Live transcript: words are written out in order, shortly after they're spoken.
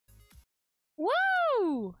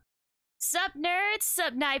Sup nerds,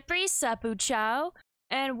 sup night priest, sup Chow,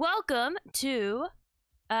 and welcome to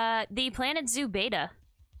the Planet Zoo beta.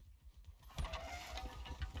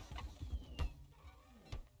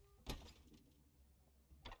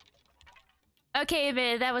 Okay,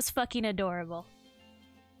 man, that was fucking adorable.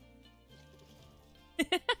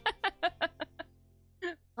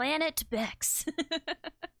 Planet Bexx.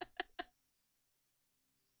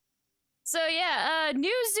 So yeah,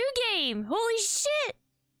 new zoo game. Holy shit!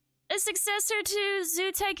 A successor to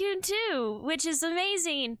Zoo Tycoon 2, which is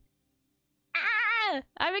amazing. Ah!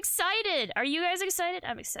 I'm excited. Are you guys excited?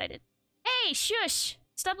 I'm excited. Hey, shush!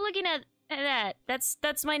 Stop looking at that.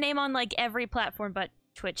 That's my name on like every platform but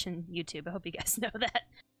Twitch and YouTube. I hope you guys know that.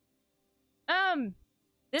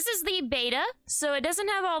 This is the beta, so it doesn't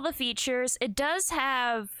have all the features. It doesn't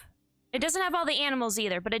have all the animals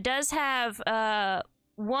either, but it does have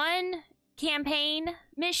one campaign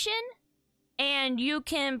mission, and you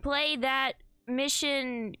can play that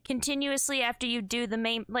mission continuously after you do the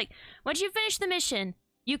main, like, once you finish the mission,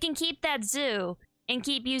 you can keep that zoo and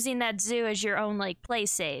keep using that zoo as your own, like, play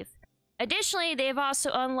save. Additionally, they've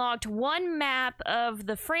also unlocked one map of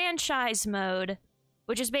the franchise mode,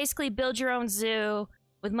 which is basically build your own zoo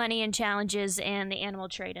with money and challenges and the animal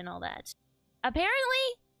trade and all that. Apparently,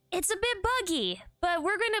 it's a bit buggy, but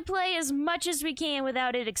we're gonna play as much as we can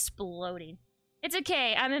without it exploding. It's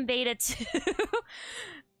okay, I'm in beta too.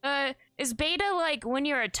 Is beta like when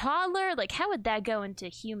you're a toddler? Like, how would that go into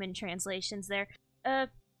human translations there?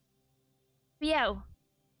 Yeah.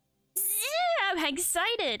 I'm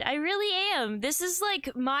excited. I really am. This is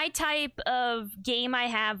like my type of game I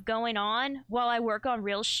have going on while I work on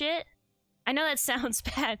real shit. I know that sounds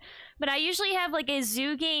bad, but I usually have like a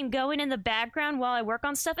zoo game going in the background while I work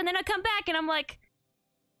on stuff, and then I come back and I'm like,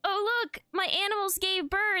 oh look, my animals gave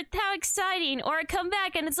birth, how exciting. Or I come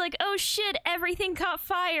back and it's like, oh shit, everything caught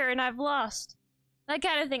fire and I've lost. That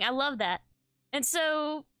kind of thing. I love that. And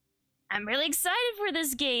so I'm really excited for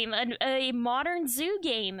this game, a modern zoo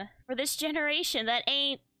game for this generation that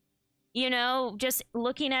ain't, you know, just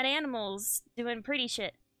looking at animals doing pretty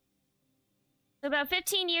shit. So about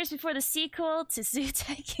 15 years before the sequel to Zoo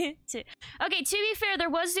Tycoon 2. Okay, to be fair, there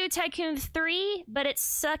was Zoo Tycoon 3, but it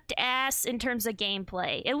sucked ass in terms of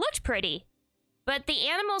gameplay. It looked pretty, but the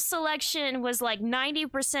animal selection was like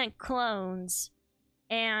 90% clones,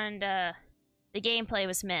 and the gameplay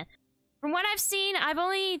was meh. From what I've seen,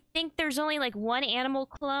 think there's only like one animal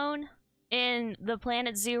clone in the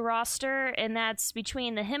Planet Zoo roster, and that's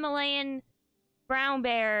between the Himalayan brown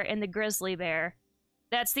bear and the grizzly bear.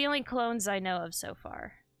 That's the only clones I know of so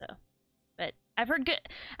far, so. But I've heard good.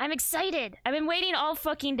 I'm excited. I've been waiting all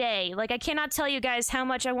fucking day. Like, I cannot tell you guys how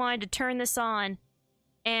much I wanted to turn this on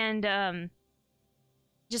and,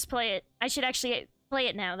 just play it. I should actually play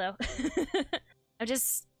it now, though. I'm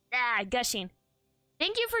just, gushing.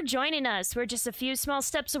 Thank you for joining us. We're just a few small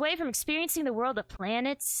steps away from experiencing the world of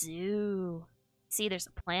Planet Zoo. See, there's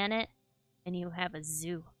a planet, and you have a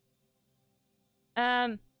zoo.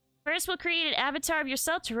 First, we'll create an avatar of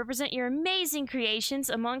yourself to represent your amazing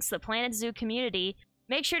creations amongst the Planet Zoo community.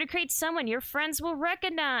 Make sure to create someone your friends will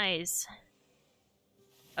recognize.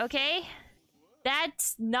 Okay?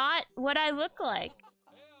 That's not what I look like.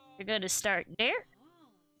 You're going to start there?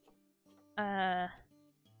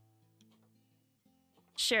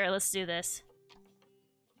 Sure, let's do this.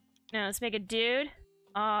 No, let's make a dude.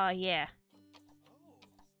 Aw, yeah.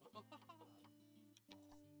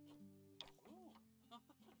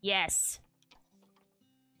 Yes.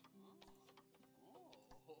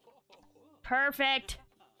 Perfect.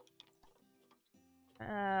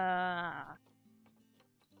 Yeah,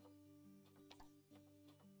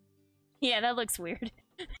 that looks weird.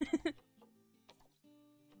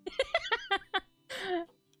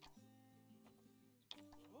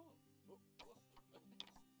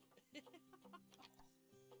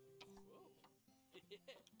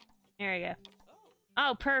 There we go.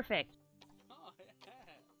 Oh, perfect.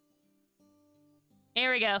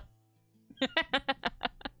 Here we go.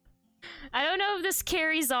 I don't know if this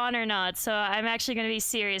carries on or not, so I'm actually gonna be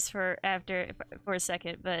serious for a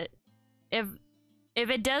second, but if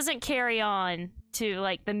it doesn't carry on to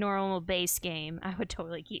like the normal base game, I would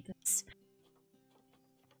totally keep this.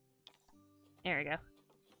 There we go.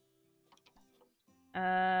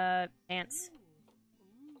 Pants.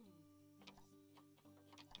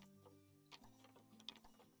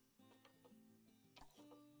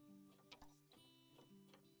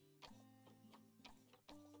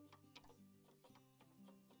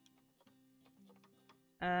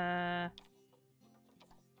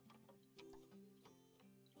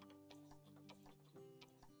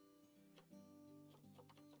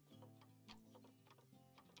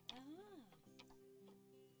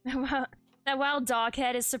 That wild dog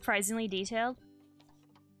head is surprisingly detailed.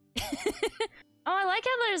 Oh, I like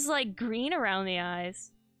how there's, like, green around the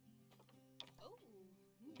eyes.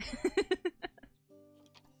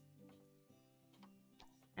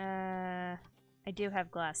 I do have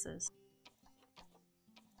glasses.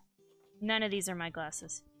 None of these are my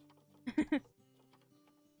glasses.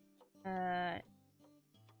 By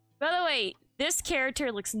the way, this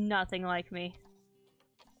character looks nothing like me.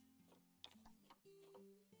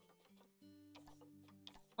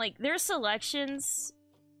 Like, their selections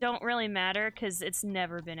don't really matter because it's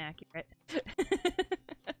never been accurate.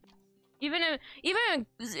 even a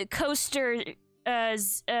coaster,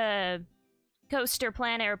 coaster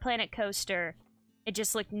planet or planet coaster, it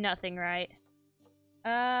just looked nothing right.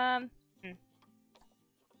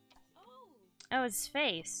 Oh, his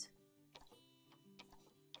face.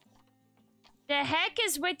 The heck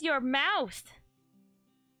is with your mouth?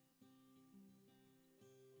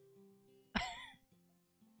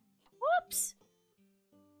 Whoops.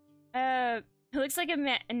 It looks like a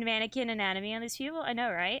mannequin anatomy on these people. I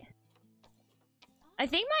know, right? I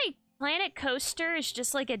think my planet coaster is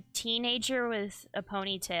just like a teenager with a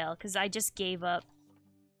ponytail, because I just gave up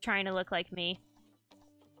trying to look like me.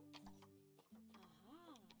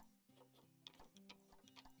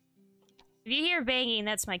 If you hear banging,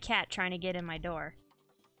 that's my cat trying to get in my door.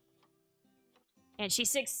 And she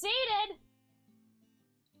succeeded!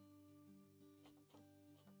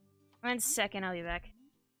 1 second, I'll be back.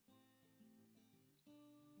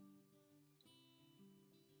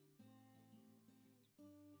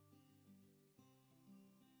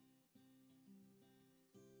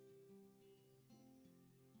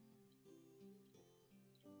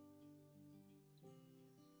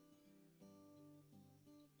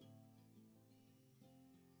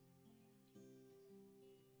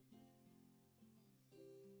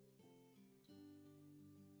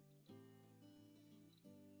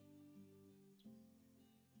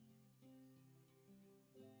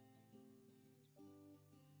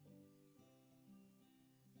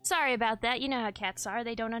 Sorry about that. You know how cats are.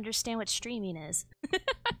 They don't understand what streaming is.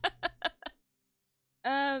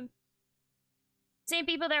 Same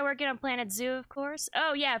people that are working on Planet Zoo, of course.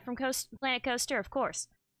 Oh, yeah, from Planet Coaster, of course.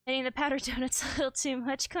 Hitting the powder donuts a little too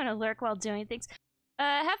much. Gonna lurk while doing things.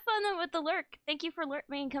 Have fun with the lurk. Thank you for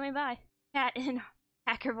lurking and coming by. Cat in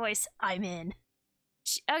hacker voice. I'm in.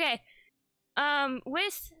 Okay.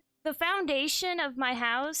 With the foundation of my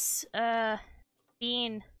house,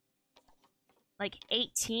 being like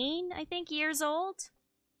 18, I think, years old.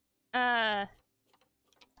 Okay,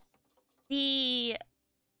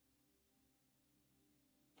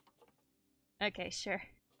 sure.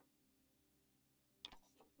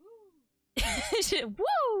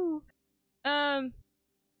 Woo!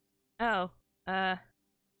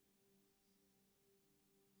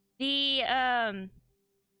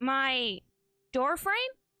 My door frame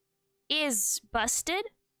is busted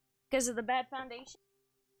because of the bad foundation.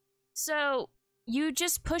 So, you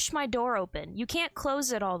just push my door open. You can't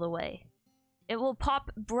close it all the way. It will pop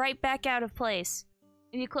right back out of place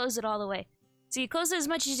if you close it all the way. So you close it as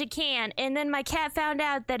much as you can, and then my cat found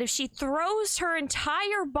out that if she throws her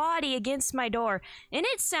entire body against my door, and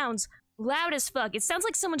it sounds loud as fuck, it sounds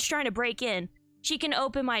like someone's trying to break in, she can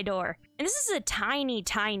open my door. And this is a tiny,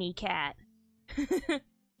 tiny cat.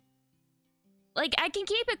 Like, I can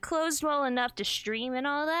keep it closed well enough to stream and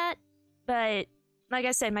all that, but like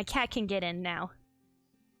I said, my cat can get in now.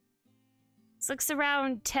 This looks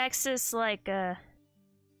around Texas like,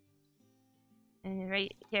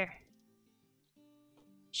 right here.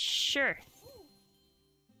 Sure.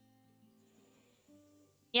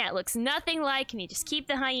 Yeah, it looks nothing like me. Just keep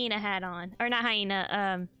the hyena hat on. Or not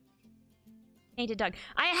hyena, painted dog.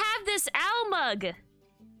 I have this owl mug!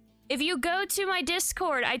 If you go to my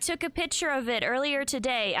Discord, I took a picture of it earlier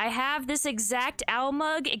today. I have this exact owl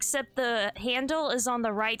mug, except the handle is on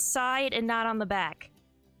the right side and not on the back.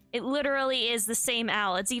 It literally is the same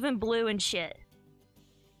owl. It's even blue and shit.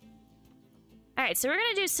 Alright, so we're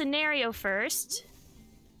gonna do scenario first.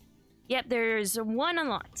 Yep, there's one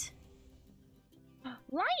unlocked.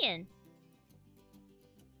 Lion!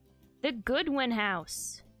 The Goodwin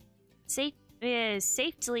House.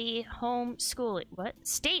 Safely home schooling. What?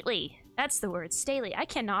 Stately. That's the word. Stately. I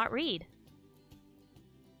cannot read.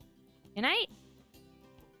 Can I?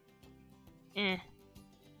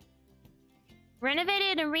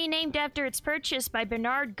 Renovated and renamed after its purchase by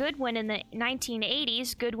Bernard Goodwin in the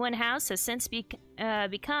 1980s, Goodwin House has since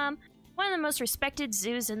become one of the most respected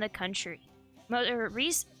zoos in the country.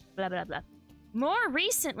 More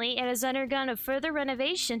recently, it has undergone a further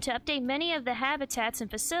renovation to update many of the habitats and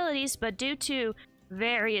facilities, but due to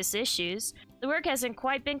various issues, The work hasn't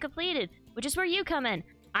quite been completed, which is where you come in.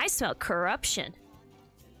 I smell corruption.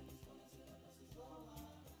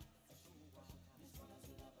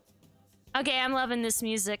 Okay, I'm loving this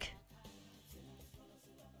music.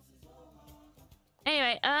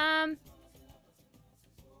 Anyway, can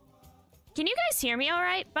you guys hear me all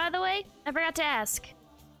right, by the way? I forgot to ask.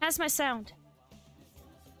 How's my sound?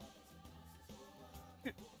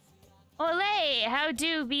 Olay, how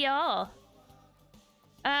do be all?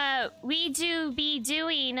 We do be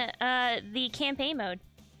doing, the campaign mode.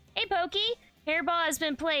 Hey, Pokey! Hairball has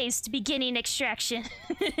been placed, beginning extraction.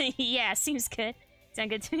 Yeah, seems good. Sound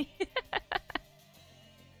good to me?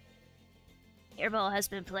 Hairball has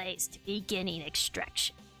been placed, beginning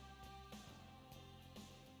extraction.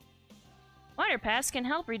 Water paths can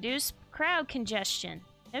help reduce crowd congestion.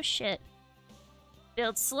 No shit.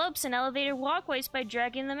 Build slopes and elevated walkways by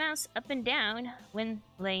dragging the mouse up and down when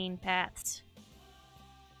laying paths.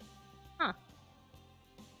 Huh.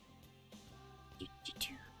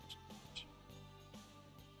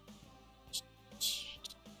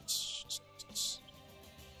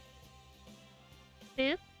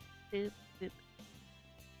 Boop, boop, boop.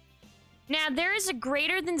 Now, there is a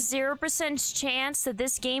greater than 0% chance that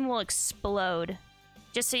this game will explode.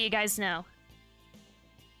 Just so you guys know.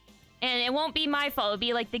 And it won't be my fault, it'll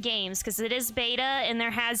be like the game's, because it is beta, and there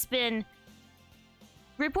has been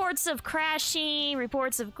reports of crashing,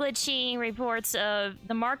 reports of glitching, reports of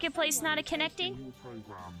the marketplace not connecting.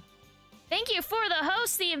 Thank you for the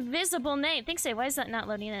host, the invisible name. Thanks, why is that not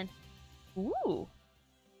loading in? Ooh.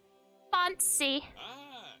 Fancy.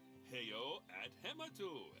 Ah, heyo at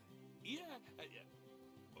Hematu. Yeah,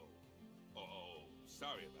 oh,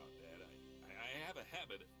 sorry about that. I have a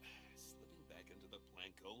habit of slipping back into the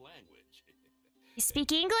Planko language. You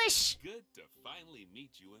speak English? Good to finally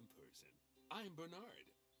meet you in person. I'm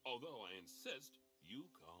Bernard, although I insist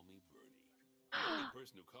you call me Bernie. The only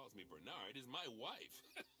person who calls me Bernard is my wife.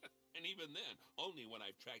 And even then, only when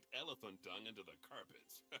I've tracked elephant dung into the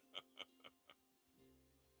carpets.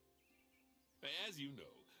 As you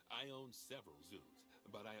know, I own several zoos,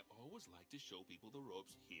 but I always like to show people the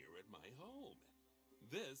ropes here at my home.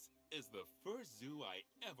 This is the first zoo I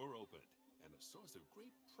ever opened, and a source of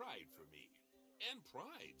great pride for me. And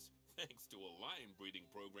prides, thanks to a lion breeding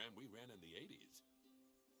program we ran in the 80s.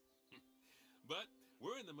 But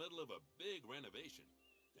we're in the middle of a big renovation,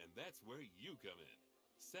 and that's where you come in.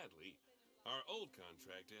 Sadly, our old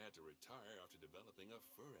contractor had to retire after developing a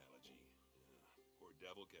fur allergy. Poor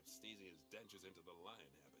devil kept sneezing his dentures into the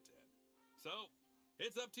lion habitat. So,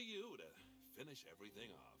 it's up to you to finish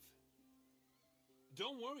everything off.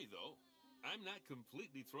 Don't worry, though. I'm not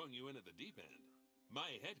completely throwing you into the deep end.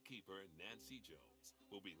 My head keeper, Nancy Jones,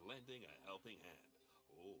 will be lending a helping hand.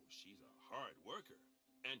 Oh, she's a hard worker,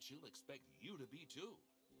 and she'll expect you to be too.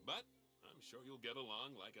 But I'm sure you'll get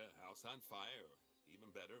along like a house on fire, or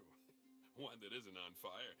even better, one that isn't on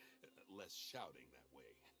fire. Less shouting that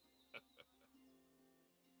way.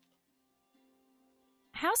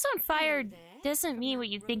 House on fire doesn't mean what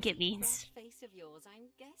you think it means. Face of yours,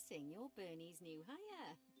 I'm guessing you're Bernie's new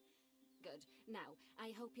hire. Good. Now,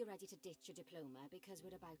 I hope you're ready to ditch your diploma because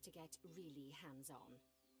we're about to get really hands-on.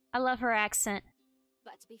 I love her accent.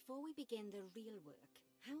 But before we begin the real work,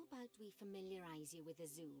 how about we familiarize you with the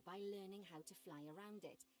zoo by learning how to fly around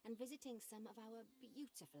it and visiting some of our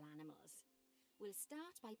beautiful animals? We'll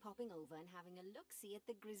start by popping over and having a look-see at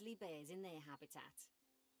the grizzly bears in their habitat.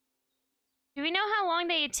 Do we know how long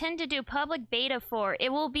they intend to do public beta for?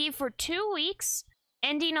 It will be for 2 weeks,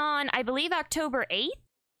 ending on, I believe, October 8th.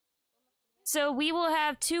 So we will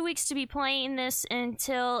have 2 weeks to be playing this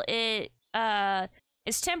until it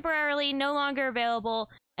is temporarily no longer available,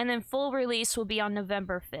 and then full release will be on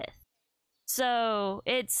November 5th. So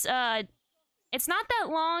it's not that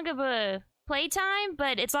long of a playtime,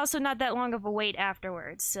 but it's also not that long of a wait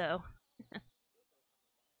afterwards, so.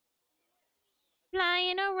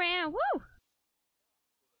 Flying around, woo!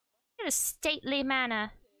 In a stately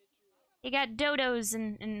manner. You got dodos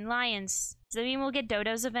and lions. Does that mean we'll get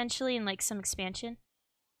dodos eventually in, like, some expansion?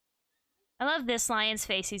 I love this lion's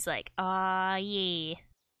face. He's like, aw, yeah.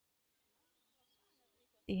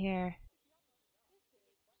 See here.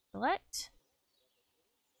 Select.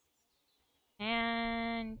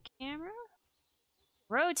 And camera?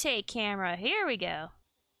 Rotate camera. Here we go.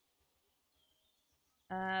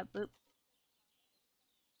 Boop.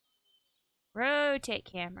 Rotate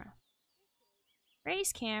camera.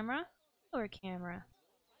 Raise camera. Lower camera.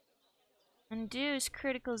 Undo is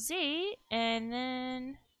critical Z, and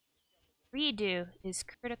then redo is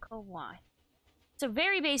critical Y. So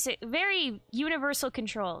very basic, very universal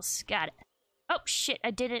controls. Got it. Oh shit,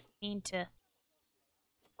 I didn't mean to.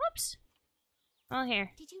 Whoops. Well,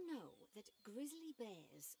 here. Did you know that grizzly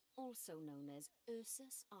bears, also known as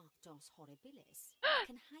Ursus arctos horribilis,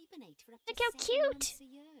 can hibernate for up to Look how 7 cute! months a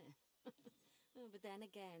year? Oh, but then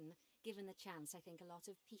again, given the chance, I think a lot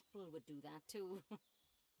of people would do that too.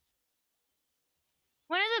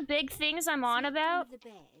 One of the big things I'm on Select about... one of the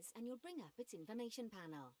bears and you'll bring up its information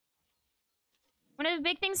panel. One of the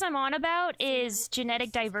big things I'm on about is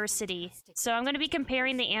genetic diversity. So I'm going to be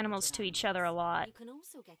comparing the animals to each other a lot. You can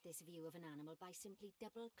also get this view of an animal by simply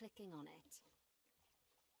double-clicking on it.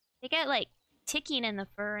 They get, like, ticking in the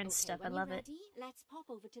fur and stuff. I When love you're it. ready, let's pop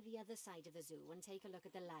over to the other side of the zoo and take a look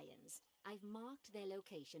at the lions. I've marked their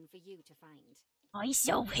location for you to find. Oh, he's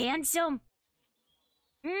so handsome!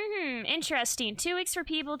 Interesting. 2 weeks for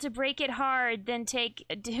people to break it hard, then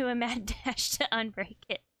do a mad dash to unbreak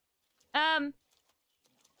it.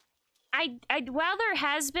 While there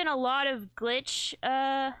has been a lot of glitch,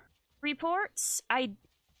 reports, I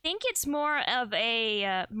think it's more of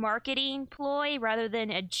a, marketing ploy rather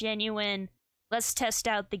than a genuine, let's test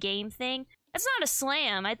out the game thing. That's not a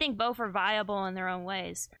slam. I think both are viable in their own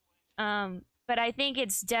ways. But I think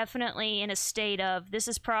it's definitely in a state of, this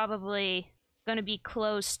is probably going to be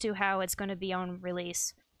close to how it's going to be on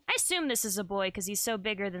release. I assume this is a boy because he's so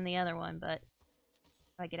bigger than the other one, but...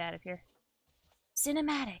 If I get out of here.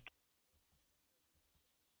 Cinematic.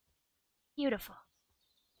 Beautiful.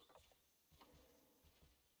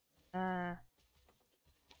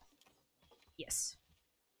 Yes.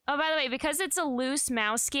 Oh, by the way, because it's a loose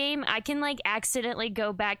mouse game, I can, like, accidentally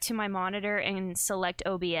go back to my monitor and select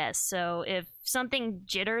OBS. So if something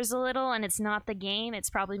jitters a little and it's not the game, it's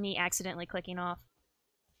probably me accidentally clicking off.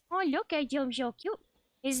 Oh, look at him, so cute.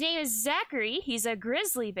 His name is Zachary. He's a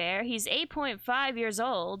grizzly bear. He's 8.5 years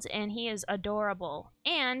old, and he is adorable.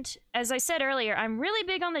 And, as I said earlier, I'm really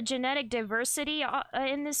big on the genetic diversity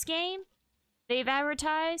in this game. They've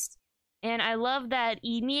advertised. And I love that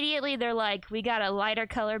immediately they're like, we got a lighter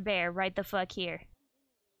color bear right the fuck here.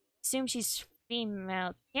 Assume she's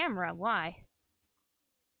female. Camera, why?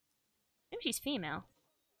 Assume she's female.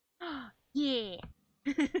 Yeah.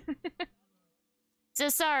 So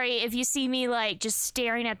sorry if you see me, like, just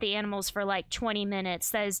staring at the animals for, like, 20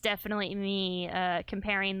 minutes. That is definitely me,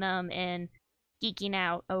 comparing them and geeking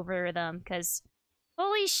out over them, because...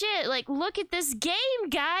 Holy shit, like, look at this game,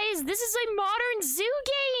 guys! This is a modern zoo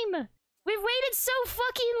game! We've waited so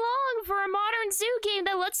fucking long for a modern zoo game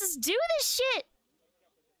that lets us do this shit!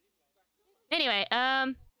 Anyway,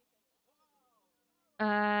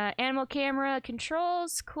 animal camera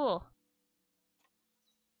controls, cool.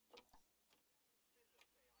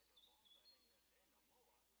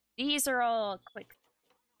 These are all quick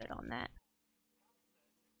fit on that.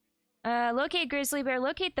 Locate grizzly bear.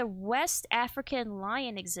 Locate the West African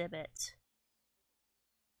lion exhibit.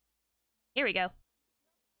 Here we go.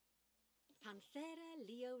 Panthera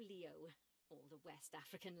leo leo, or the West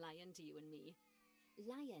African lion to you and me.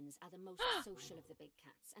 Lions are the most social of the big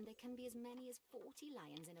cats, and there can be as many as 40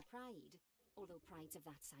 lions in a pride, although prides of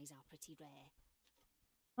that size are pretty rare.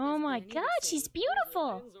 Oh my god, she's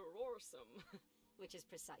beautiful! Lions are awesome. Which is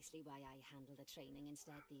precisely why I handle the training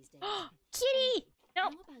instead these days. Kitty! No! How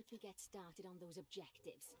about we get started on those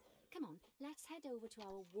objectives? Come on, let's head over to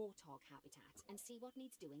our warthog habitat and see what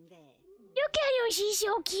needs doing there. Look at her, she's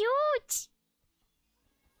so cute!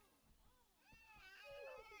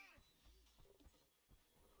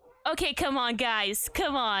 Okay, come on, guys.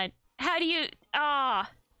 Come on. How do you...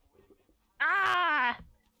 Ah! Ah!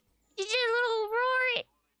 She's just a little roar.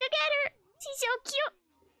 Look at her! She's so cute!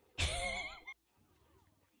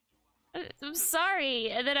 I'm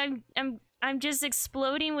sorry that I'm just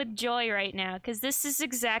exploding with joy right now, because this is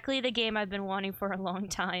exactly the game I've been wanting for a long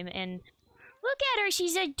time, and look at her,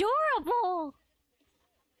 she's adorable!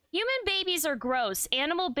 Human babies are gross.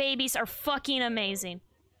 Animal babies are fucking amazing.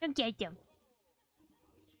 Look at them.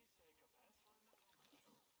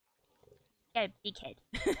 Got a big head.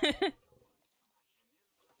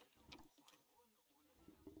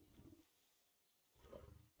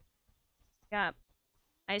 Got,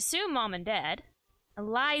 I assume mom and dad.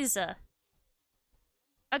 Eliza.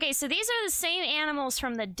 Okay, so these are the same animals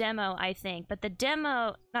from the demo, I think. But the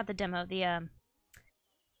demo... Not the demo, the,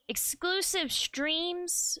 exclusive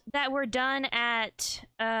streams that were done at,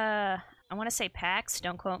 I want to say PAX,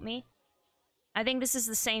 don't quote me. I think this is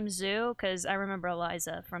the same zoo, because I remember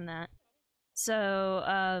Eliza from that. So,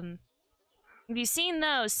 have you seen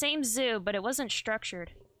those? Same zoo, but it wasn't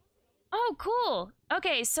structured. Oh, cool!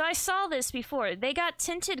 Okay, so I saw this before. They got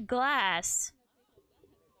tinted glass.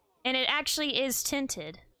 And it actually is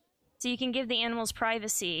tinted. So you can give the animals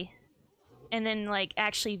privacy. And then, like,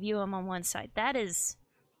 actually view them on one side. That is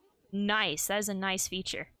nice. That is a nice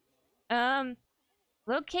feature.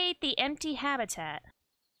 Locate the empty habitat.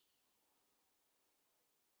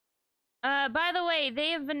 By the way, they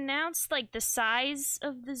have announced, like, the size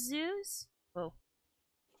of the zoos. Whoa.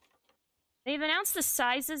 They've announced the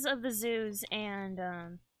sizes of the zoos and,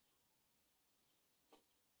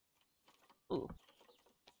 ooh.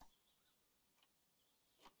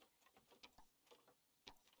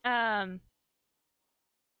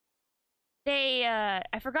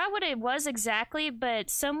 I forgot what it was exactly, but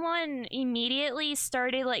someone immediately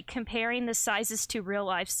started, like, comparing the sizes to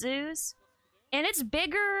real-life zoos. And it's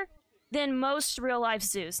bigger than most real-life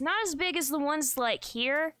zoos. Not as big as the ones, like,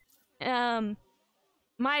 here.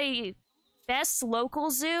 My best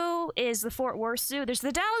local zoo is the Fort Worth Zoo. There's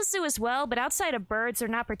the Dallas Zoo as well, but outside of birds, they're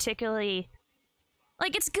not particularly...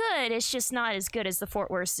 Like, it's good, it's just not as good as the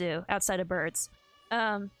Fort Worth Zoo, outside of birds.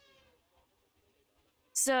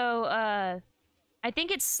 I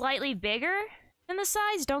think it's slightly bigger than the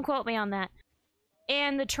size. Don't quote me on that.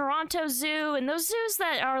 And the Toronto Zoo, and those zoos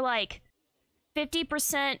that are like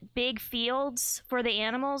 50% big fields for the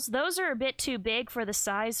animals, those are a bit too big for the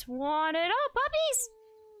size wanted. Oh, puppies!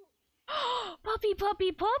 Puppy,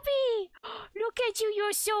 puppy, puppy! Look at you,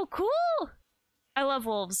 you're so cool! I love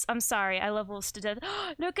wolves. I'm sorry, I love wolves to death.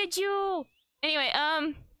 Look at you! Anyway,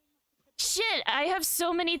 shit, I have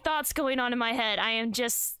so many thoughts going on in my head.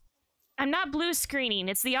 I'm not blue screening.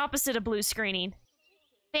 It's the opposite of blue screening.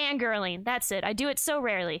 Fangirling, that's it. I do it so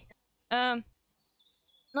rarely.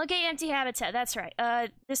 Look at empty habitat, that's right.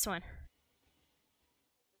 This one.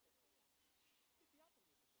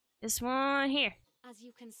 This one here. As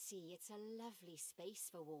you can see, it's a lovely space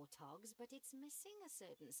for warthogs, but it's missing a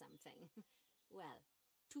certain something. Well,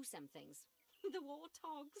 two somethings. The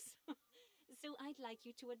warthogs. So I'd like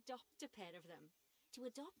you to adopt a pair of them. To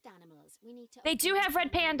adopt animals, we need to... They do have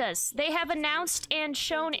red pandas. They have announced and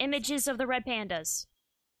shown images of the red pandas.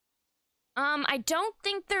 I don't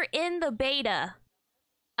think they're in the beta.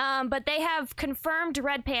 But they have confirmed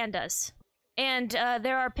red pandas. And,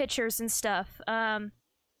 there are pictures and stuff.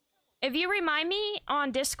 If you remind me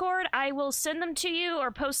on Discord, I will send them to you or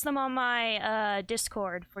post them on my,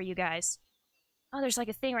 Discord for you guys. Oh, there's like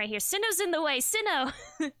a thing right here. Sinnoh's in the way! Sinnoh!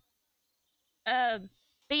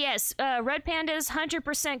 But yes, red pandas,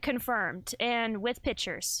 100% confirmed, and with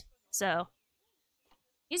pictures. So,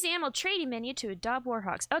 use the animal trading menu to adopt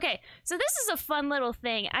warthogs. Okay, so this is a fun little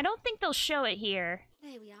thing. I don't think they'll show it here.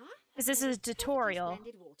 There we are. Because this is a tutorial.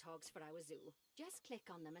 Warthogs for our zoo. Just click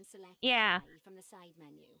on them and select from the side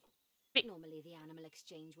menu. Normally the animal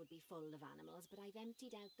exchange would be full of animals, but I've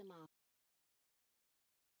emptied out the market.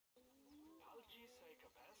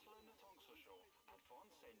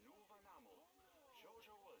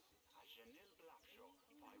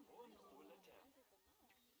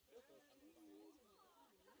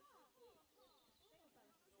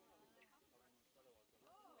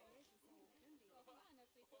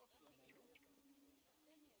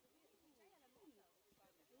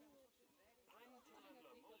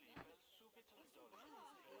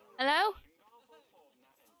 Hello?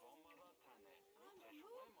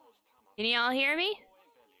 Can y'all hear me?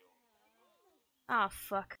 Oh,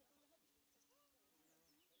 fuck.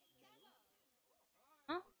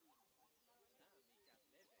 Huh?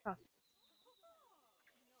 Oh.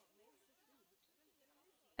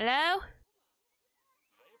 Hello?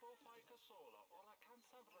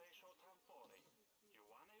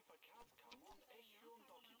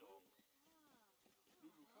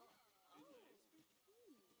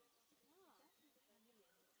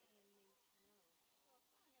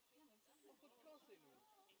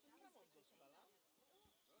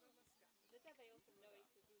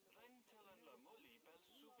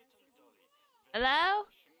 Hello?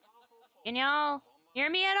 Can y'all hear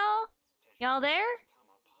me at all? Y'all there?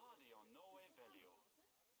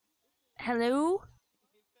 Hello?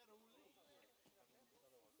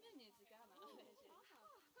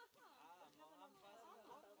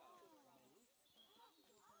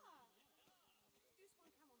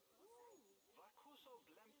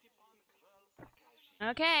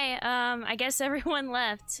 Okay, I guess everyone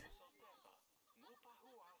left.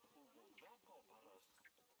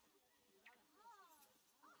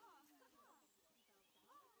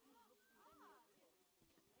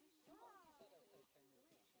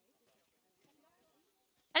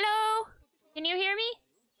 Hello? Can you hear me?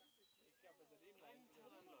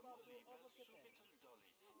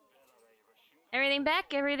 Everything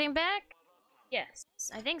back? Everything back? Yes,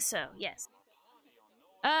 I think so, yes.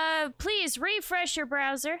 Please refresh your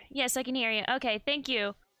browser. Yes, I can hear you. Okay, thank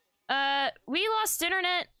you. We lost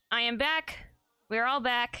internet. I am back. We're all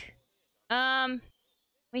back.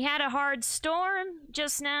 We had a hard storm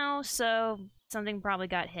just now, so Something probably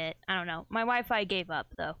got hit. I don't know. My Wi-Fi gave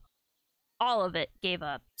up, though. All of it gave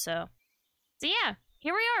up, so yeah,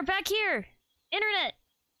 here we are, back here. Internet.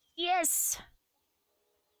 Yes.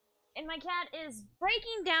 And my cat is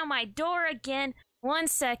breaking down my door again. 1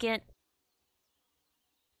 second.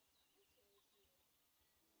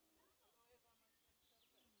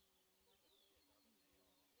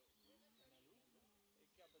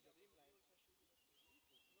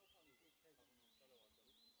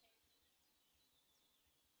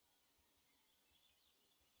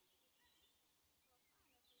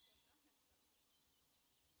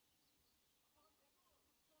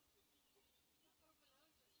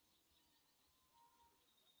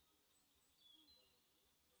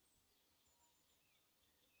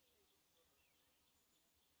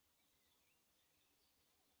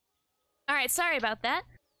 Alright, sorry about that.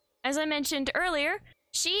 As I mentioned earlier,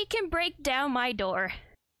 she can break down my door,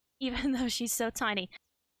 even though she's so tiny.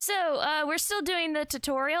 So, we're still doing the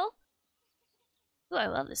tutorial. Ooh, I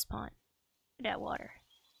love this pond. Look at that water.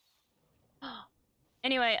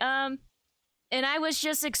 Anyway, and I was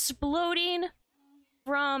just exploding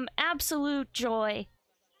from absolute joy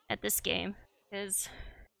at this game, because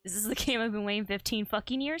this is the game I've been waiting 15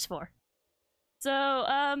 fucking years for. So,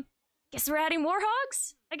 guess we're adding more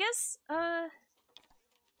hogs, I guess? Oh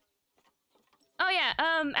yeah,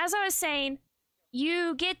 as I was saying,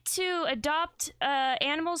 you get to adopt,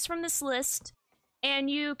 animals from this list, and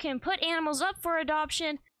you can put animals up for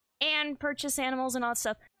adoption, and purchase animals and all that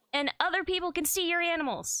stuff. And other people can see your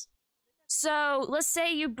animals. So, let's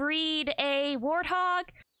say you breed a warthog,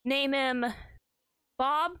 name him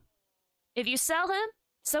Bob. If you sell him,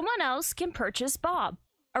 someone else can purchase Bob.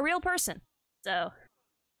 A real person. So,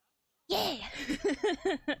 yeah!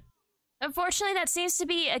 Unfortunately, that seems to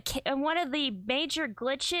be one of the major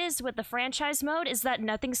glitches with the franchise mode, is that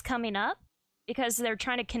nothing's coming up, because they're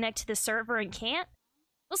trying to connect to the server and can't.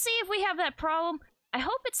 We'll see if we have that problem. I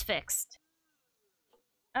hope it's fixed.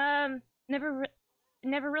 Never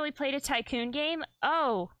really played a tycoon game?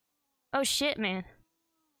 Oh shit, man.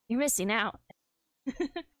 You're missing out.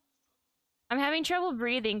 I'm having trouble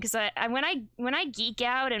breathing, because when I geek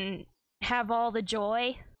out and have all the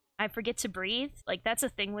joy, I forget to breathe. Like, that's a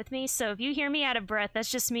thing with me. So if you hear me out of breath,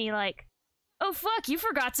 that's just me like, oh fuck, you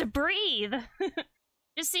forgot to breathe.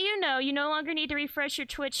 Just so you know, you no longer need to refresh your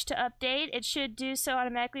Twitch to update. It should do so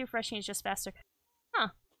automatically. Refreshing is just faster. Huh.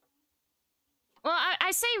 Well,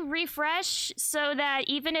 I say refresh so that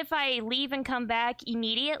even if I leave and come back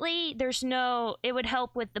immediately, it would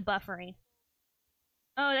help with the buffering.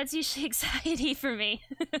 Oh, that's usually anxiety for me.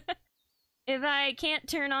 If I can't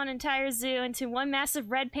turn on entire zoo into one massive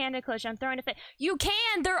red panda enclosure, I'm throwing a fit. You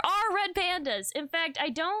can! There are red pandas! In fact, I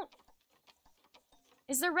don't...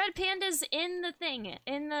 Is there red pandas in the thing?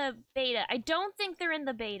 In the beta? I don't think they're in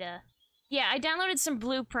the beta. Yeah, I downloaded some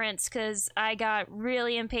blueprints because I got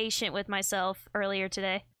really impatient with myself earlier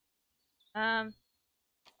today. Let's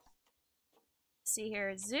see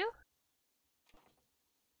here. Zoo?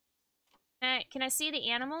 Can I see the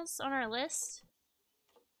animals on our list?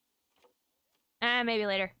 Maybe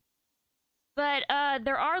later. But,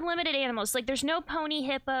 there are limited animals. Like, there's no pony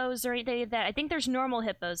hippos or anything like that. I think there's normal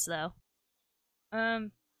hippos, though. The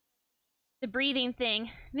breathing thing.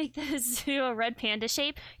 Make the zoo a red panda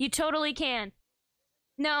shape? You totally can.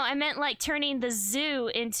 No, I meant, like, turning the zoo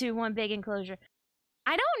into one big enclosure.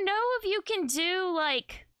 I don't know if you can do,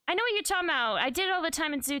 like... I know what you're talking about. I did it all the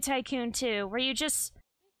time in Zoo Tycoon, too, where you just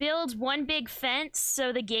build one big fence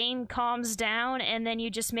so the game calms down, and then you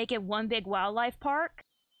just make it one big wildlife park.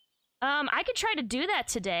 I could try to do that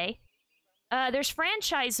today. There's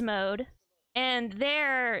franchise mode, and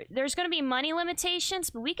there's gonna be money limitations,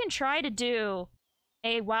 but we can try to do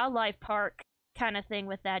a wildlife park kind of thing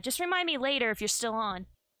with that. Just remind me later if you're still on.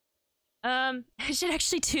 I should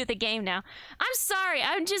actually do the game now. I'm sorry,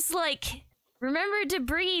 I'm just like... Remember to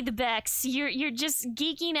breathe, Bexx. You're just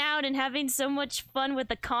geeking out and having so much fun with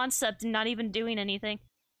the concept and not even doing anything.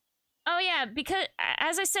 Oh yeah, because,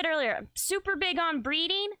 as I said earlier, I'm super big on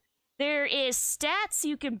breeding. There is stats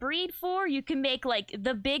you can breed for. You can make, like,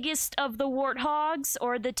 the biggest of the warthogs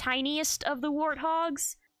or the tiniest of the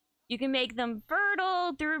warthogs. You can make them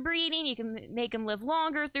fertile through breeding. You can make them live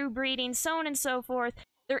longer through breeding, so on and so forth.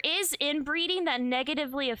 There is inbreeding that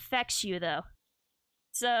negatively affects you, though.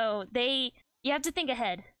 So, you have to think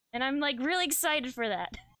ahead. And I'm, like, really excited for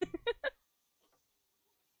that.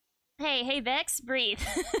 Hey, Bexx, breathe.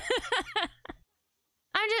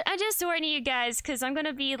 I'm just warning you guys, because I'm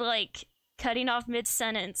gonna be, like, cutting off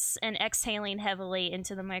mid-sentence and exhaling heavily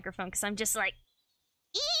into the microphone, because I'm just like,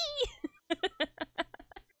 eee!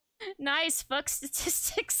 Nice, fuck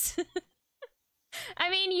statistics. I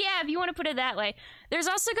mean, yeah, if you want to put it that way. There's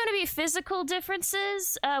also going to be physical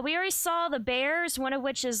differences. We already saw the bears, one of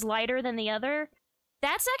which is lighter than the other.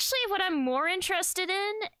 That's actually what I'm more interested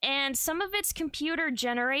in, and some of it's computer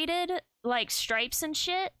generated, like stripes and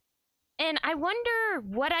shit. And I wonder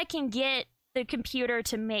what I can get the computer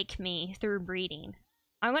to make me through breeding.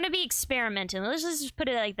 I'm going to be experimenting. Let's just put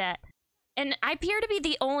it like that. And I appear to be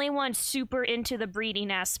the only one super into the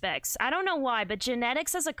breeding aspects. I don't know why, but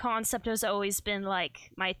genetics as a concept has always been,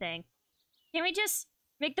 like, my thing. Can we just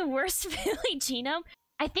make the worst Philly genome?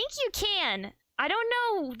 I think you can. I don't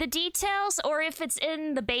know the details or if it's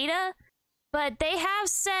in the beta, but they have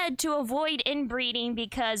said to avoid inbreeding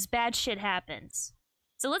because bad shit happens.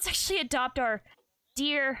 So let's actually adopt our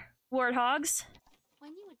dear warthogs.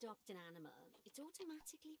 When you adopt an animal, it's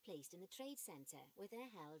automatically placed in the trade center where they're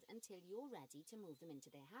held until you're ready to move them into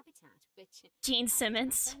their habitat, which Gene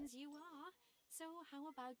Simmons. You are. So how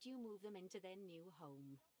about you move them into their new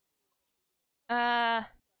home?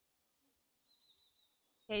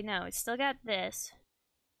 Okay, no, it's still got this.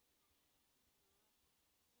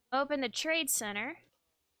 Open the trade center.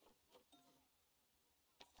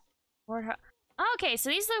 Okay, so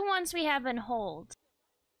these are the ones we have in hold.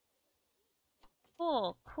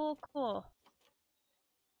 Cool, cool, cool.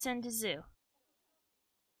 Send to zoo.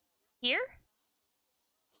 Here?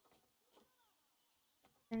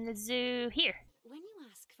 And the zoo here. When you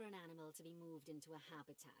ask for an animal to be moved into a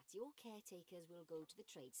habitat, your caretakers will go to the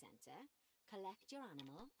trade center, collect your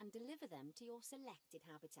animal, and deliver them to your selected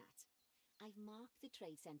habitat. I've marked the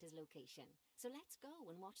trade center's location, so let's go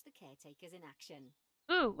and watch the caretakers in action.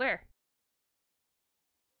 Ooh, where?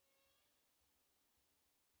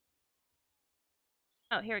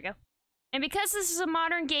 Oh, here we go. And because this is a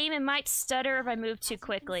modern game, it might stutter if I move too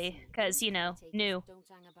quickly, because, you know, new. Don't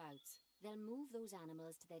hang about. They'll move those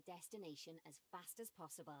animals to their destination as fast as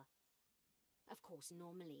possible. Of course,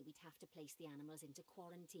 normally we'd have to place the animals into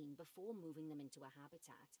quarantine before moving them into a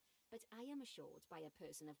habitat, but I am assured by a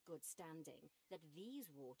person of good standing that these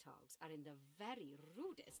warthogs are in the very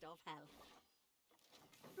rudest of health.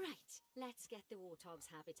 Right, let's get the warthog's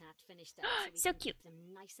habitat finished up so we can cute. keep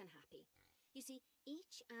them nice and happy. You see,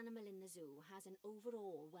 each animal in the zoo has an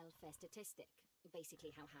overall welfare statistic,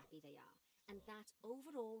 basically how happy they are. And that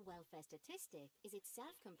overall welfare statistic is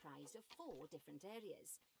itself comprised of 4 different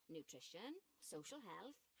areas: nutrition, social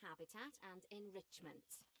health, habitat, and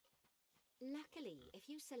enrichment. Luckily,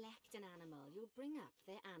 if you select an animal, you'll bring up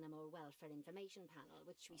their animal welfare information panel,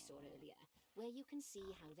 which we saw earlier, where you can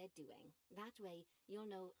see how they're doing. That way,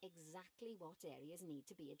 you'll know exactly what areas need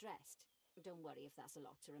to be addressed. Don't worry if that's a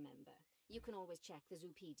lot to remember. You can always check the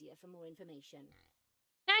Zoopedia for more information.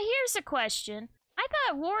 Now here's a question. I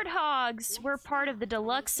thought warthogs were part of the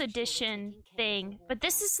deluxe edition thing, but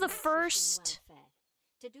this is the first...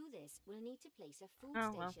 To do this, we'll need to place a food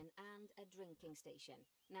station and a drinking station.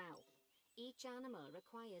 Now, each animal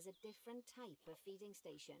requires a different type of feeding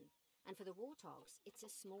station. And for the warthogs, it's a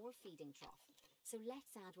small feeding trough. So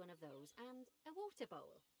let's add one of those and a water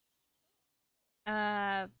bowl.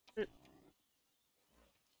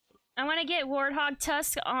 I want to get Warthog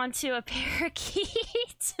Tusk onto a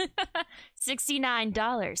parakeet.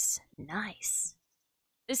 $69. Nice.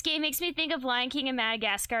 This game makes me think of Lion King and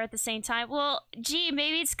Madagascar at the same time. Well, gee,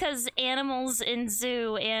 maybe it's because animals in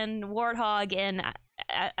zoo and Warthog and...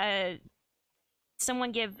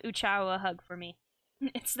 someone give Uchawa a hug for me.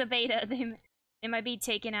 It's the beta. They might be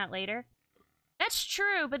taken out later. That's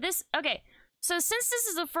true, but this... Okay, so since this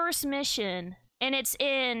is the first mission, and it's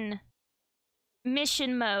in...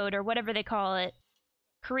 mission mode, or whatever they call it.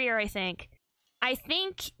 Career, I think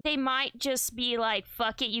they might just be like,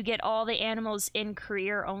 fuck it, you get all the animals in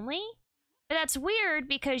career only. But that's weird,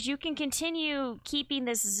 because you can continue keeping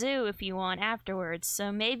this zoo if you want afterwards.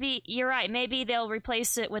 So maybe, you're right, maybe they'll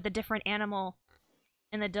replace it with a different animal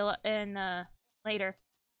in the later.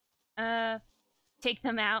 Take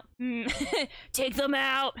them out. Take them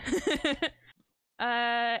out!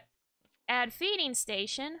 Add feeding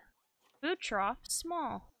station. Food trough,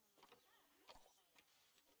 small.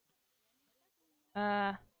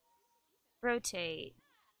 Rotate.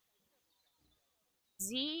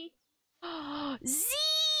 Z. Z!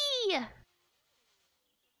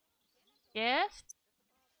 Shift.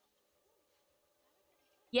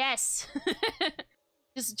 Yes!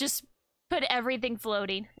 just put everything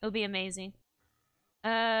floating. It'll be amazing.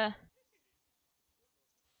 Boop.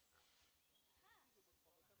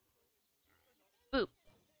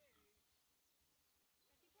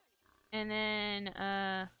 And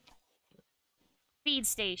then, feed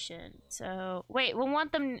station. So, wait, we'll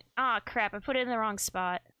want them... Ah, crap, I put it in the wrong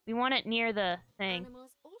spot. We want it near the thing.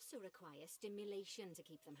 Animals also require stimulation to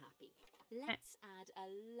keep them happy. Let's add a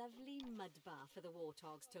lovely mud bath for the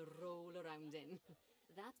warthogs to roll around in.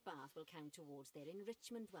 That bath will count towards their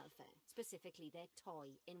enrichment welfare, specifically their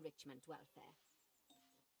toy enrichment welfare.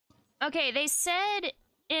 Okay, they said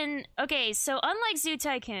in... Okay, so unlike Zoo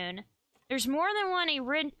Tycoon, there's more than one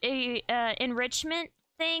enrichment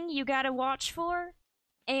thing you gotta watch for.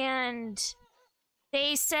 And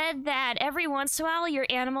they said that every once in a while your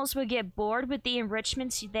animals would get bored with the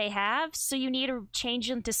enrichments they have, so you need to change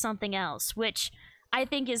them to something else, which I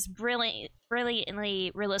think is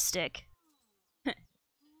brilliantly realistic.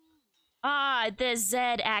 Ah, the Z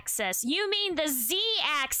axis. You mean the Z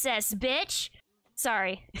axis, bitch!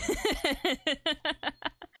 Sorry.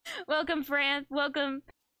 Welcome, Fran. Welcome.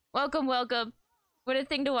 Welcome, welcome. What a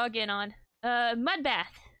thing to walk in on. Mud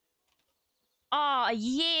bath. Aw,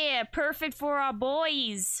 yeah, perfect for our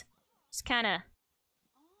boys. Just kinda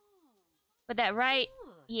put that right.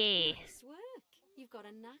 Yeah. Nice work. You've got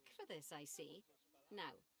a knack for this, I see.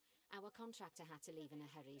 Now, our contractor had to leave in a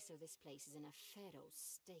hurry, so this place is in a pharaoh's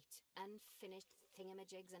state. Unfinished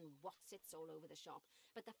thingamajigs and whatsits all over the shop.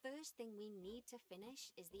 But the first thing we need to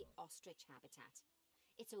finish is the ostrich habitat.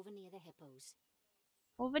 It's over near the hippos.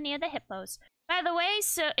 Over near the hippos. By the way,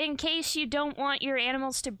 so in case you don't want your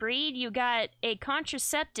animals to breed, you got a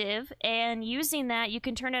contraceptive, and using that, you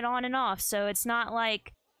can turn it on and off. So it's not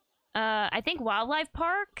like, I think Wildlife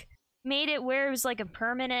Park made it where it was like a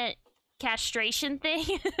permanent castration thing.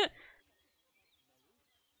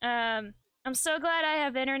 I'm so glad I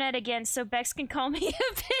have internet again so Bexx can call me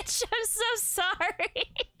a bitch. I'm so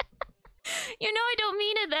sorry. You know I don't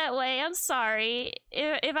mean it that way. I'm sorry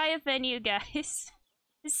if I offend you guys.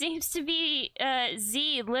 It seems to be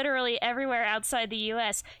Z literally everywhere outside the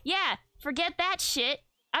US. Yeah, forget that shit.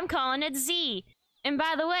 I'm calling it Z. And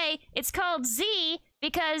by the way, it's called Z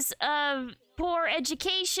because of poor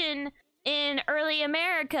education in early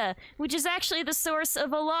America, which is actually the source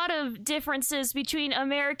of a lot of differences between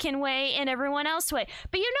American way and everyone else way.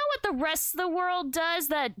 But you know what the rest of the world does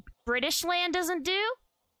that British land doesn't do?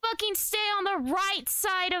 Fucking stay on the right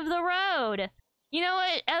side of the road. You know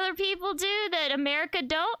what other people do that America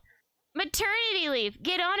don't? Maternity leave.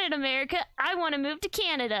 Get on it, America. I want to move to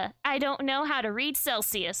Canada. I don't know how to read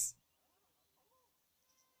Celsius.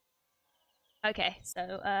 Okay,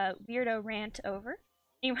 so, weirdo rant over.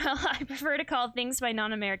 Meanwhile, I prefer to call things by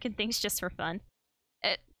non-American things just for fun.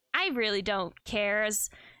 I really don't care.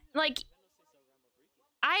 Like,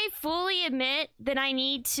 I fully admit that I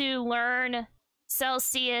need to learn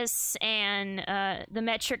Celsius and the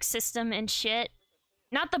metric system and shit.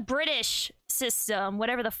 Not the British system,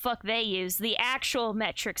 whatever the fuck they use. The actual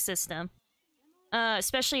metric system.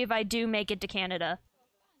 Especially if I do make it to Canada.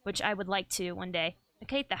 Which I would like to one day.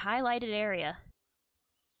 Okay, the highlighted area.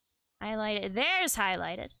 Highlighted. There's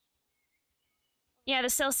highlighted. Yeah, the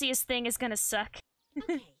Celsius thing is gonna suck.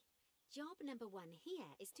 Okay, job number 1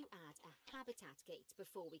 here is to add a habitat gate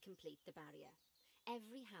before we complete the barrier.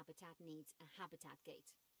 Every habitat needs a habitat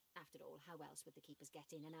gate. After all, how else would the keepers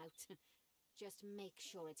get in and out? Just make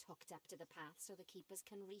sure it's hooked up to the path so the keepers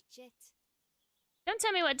can reach it. Don't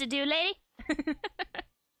tell me what to do, lady.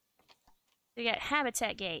 We got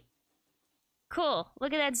habitat gate. Cool.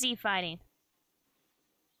 Look at that Z fighting.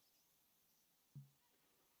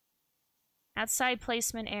 Outside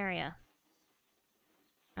placement area.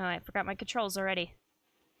 Oh, I forgot my controls already.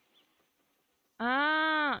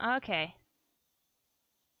 Ah, okay.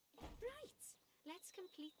 Right. Let's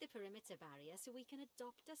complete the perimeter barrier so we can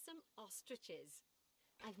adopt us some ostriches.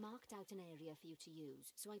 I've marked out an area for you to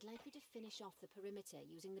use, so I'd like you to finish off the perimeter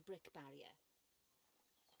using the brick barrier.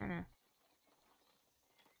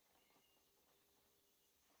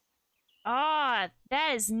 Ah,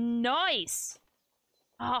 that is nice.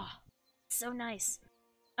 Ah, so nice.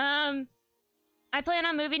 I plan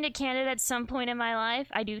on moving to Canada at some point in my life.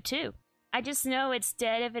 I do too. I just know it's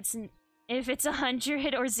dead if it's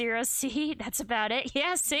 100 or 0C. That's about it.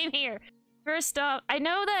 Yeah, same here. First off, I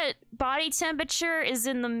know that body temperature is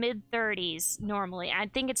in the mid-30s normally. I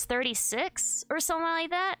think it's 36 or something like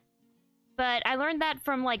that. But I learned that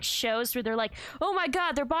from, like, shows where they're like, oh my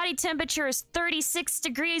god, their body temperature is 36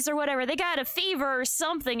 degrees or whatever. They got a fever or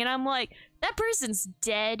something. And I'm like, that person's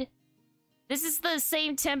dead. This is the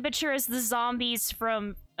same temperature as the zombies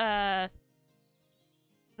from,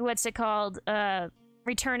 what's it called?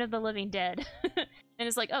 Return of the Living Dead. And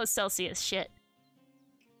it's like, oh, Celsius, shit.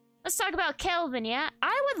 Let's talk about Kelvin, yeah?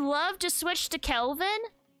 I would love to switch to Kelvin,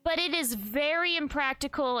 but it is very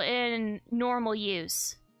impractical in normal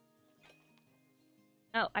use.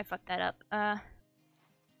 Oh, I fucked that up. I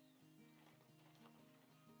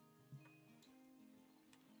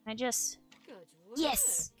just... Good work.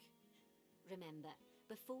 Yes! Remember,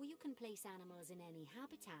 before you can place animals in any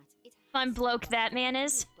habitat, it Fun has to bloke pass that a man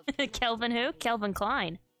is. group of collective Kelvin who? barriers. Kelvin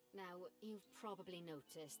Klein. Now, you've probably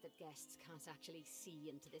noticed that guests can't actually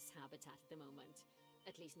see into this habitat at the moment.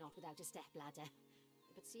 At least not without a stepladder.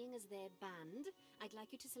 But seeing as they're banned, I'd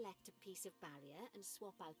like you to select a piece of barrier and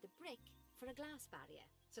swap out the brick for a glass barrier,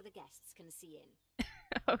 so the guests can see in.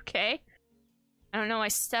 Okay. I don't know why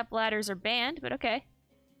step ladders are banned, but okay.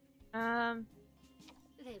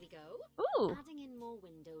 There we go. Ooh. Adding in more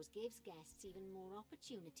windows gives guests even more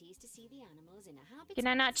opportunities to see the animals in a habitat. Can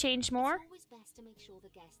I not change more? It's always best to make sure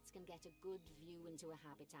the guests can get a good view into a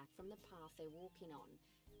habitat from the path they're walking on,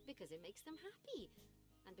 because it makes them happy.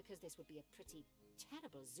 And because this would be a pretty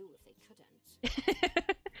terrible zoo if they couldn't.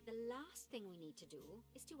 The last thing we need to do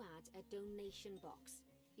is to add a donation box.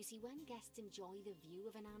 You see, when guests enjoy the view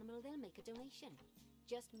of an animal, they'll make a donation.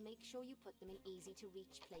 Just make sure you put them in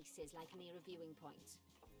easy-to-reach places, like near a viewing point.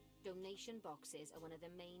 Donation boxes are one of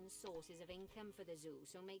the main sources of income for the zoo,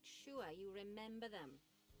 so make sure you remember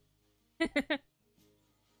them.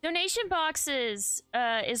 Donation boxes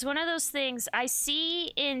is one of those things I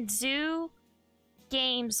see in zoo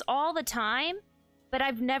games all the time, but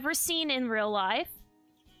I've never seen in real life.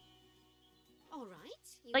 All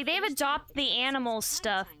right. Like, they have adopt the animal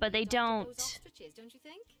stuff, but they don't. Don't you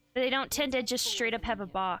think? They don't tend to just straight up have a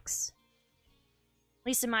box. At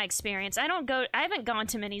least in my experience. I haven't gone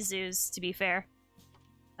to many zoos, to be fair.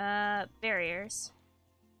 Barriers.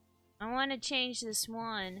 I want to change this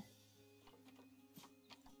one.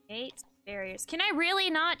 8 barriers. Can I really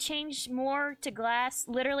not change more to glass?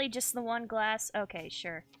 Literally just the one glass? Okay,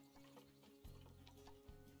 sure.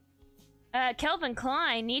 Kelvin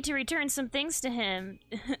Klein, need to return some things to him.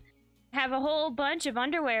 Have a whole bunch of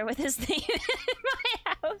underwear with his name in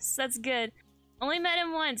my house. That's good. Only met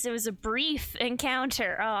him once. It was a brief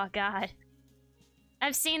encounter. Oh, God.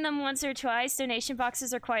 I've seen them once or twice. Donation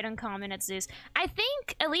boxes are quite uncommon at zoos. I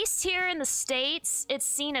think, at least here in the States, it's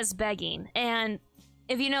seen as begging. And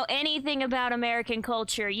if you know anything about American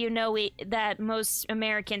culture, you know that most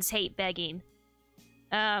Americans hate begging.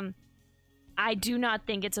 I do not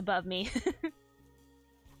think it's above me.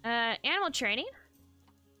 Animal training.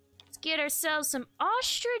 Let's get ourselves some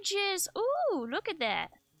ostriches. Ooh, look at that.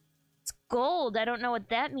 It's gold. I don't know what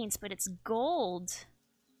that means, but it's gold.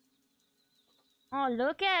 Oh,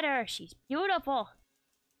 look at her. She's beautiful.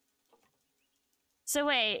 So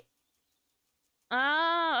wait.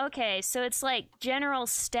 Oh, okay. So it's like general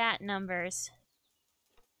stat numbers.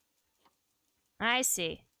 I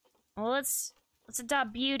see. Well, let's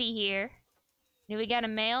adopt Beauty here. Do we got a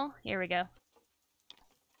male? Here we go.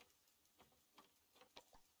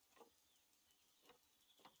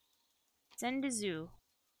 Send to zoo.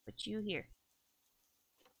 Put you here.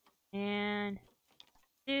 And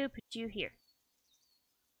zoo, put you here.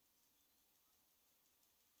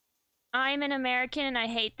 I'm an American and I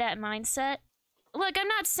hate that mindset. Look, I'm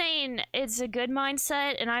not saying it's a good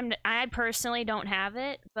mindset, and I personally don't have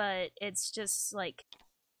it, but it's just like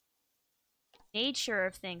nature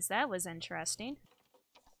of things. That was interesting.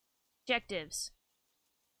 Objectives.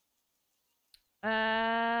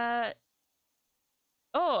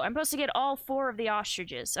 Oh, I'm supposed to get all 4 of the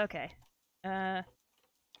ostriches. Okay. I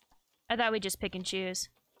thought we'd just pick and choose.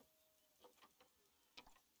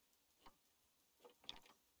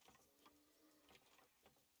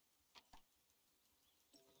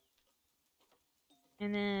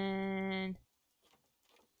 And then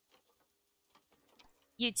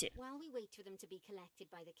you two. While we wait for them to be collected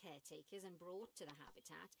by the caretakers and brought to the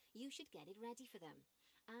habitat, you should get it ready for them.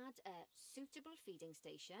 Add a suitable feeding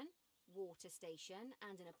station, water station,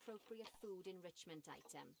 and an appropriate food enrichment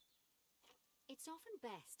item. It's often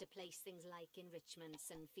best to place things like enrichments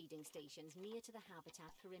and feeding stations near to the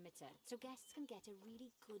habitat perimeter, so guests can get a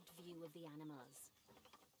really good view of the animals.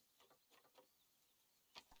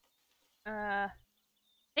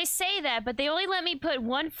 They say that, but they only let me put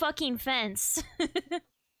 1 fucking fence.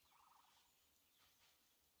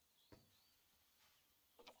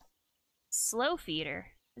 Slow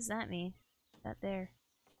feeder. What does that mean? That there.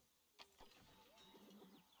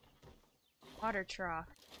 Water trough.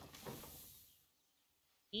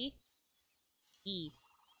 E? E.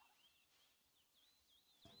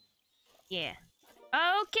 Yeah.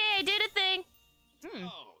 Okay, I did a thing!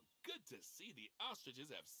 Oh, good to see the ostriches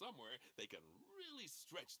have somewhere they can really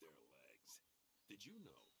stretch their legs. Did you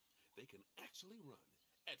know they can actually run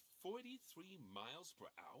at 43 miles per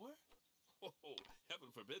hour? Oh, heaven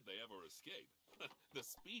forbid they ever escape. The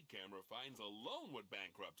speed camera fines alone would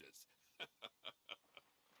bankrupt us.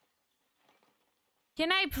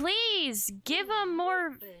 Can I please give him more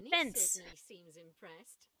Bernie fence? certainly seems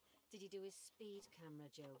impressed. Did you do his speed camera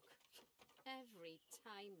joke? Every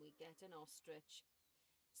time we get an ostrich.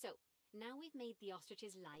 So, now we've made the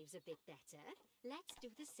ostriches' lives a bit better, let's do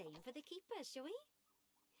the same for the keepers, shall we?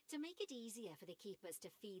 To make it easier for the keepers to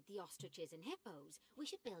feed the ostriches and hippos, we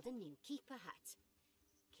should build a new keeper hut.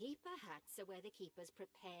 Keeper huts are where the keepers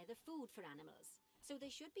prepare the food for animals, so they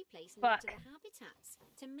should be placed near to the habitats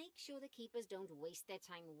to make sure the keepers don't waste their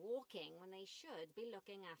time walking when they should be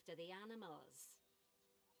looking after the animals.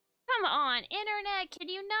 Come on, internet, can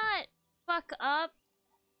you not fuck up?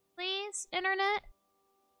 Please, internet?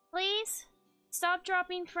 Please? Stop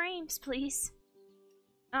dropping frames, please.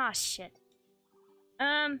 Ah, shit.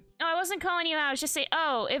 Oh, I wasn't calling you out, I was just saying,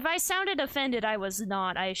 oh, if I sounded offended, I was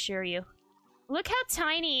not, I assure you. Look how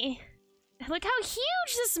tiny, look how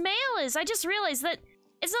huge this male is! I just realized that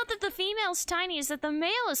it's not that the female's tiny, it's that the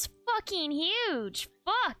male is fucking huge!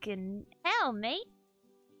 Fucking hell, mate!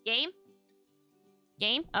 Game?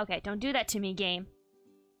 Game? Okay, don't do that to me, game.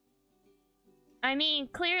 I mean,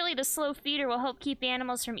 clearly the slow feeder will help keep the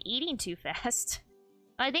animals from eating too fast.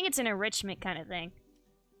 I think it's an enrichment kind of thing.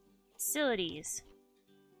 Facilities.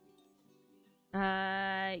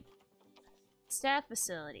 Staff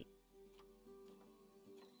facility.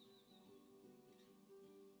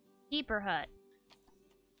 Keeper hut.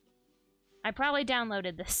 I probably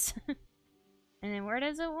downloaded this. And then where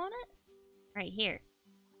does it want it? Right here.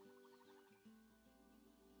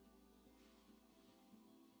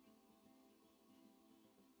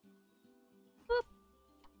 Boop.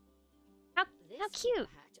 How cute. Keeper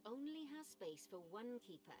hut only has space for one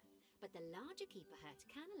keeper, but the larger keeper hut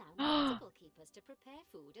can allow multiple keepers to prepare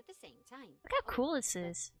food at the same time. Look how cool this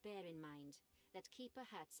is. But bear in mind that keeper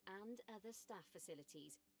huts and other staff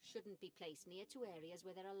facilities shouldn't be placed near to areas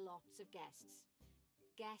where there are lots of guests.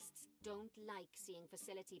 Guests don't like seeing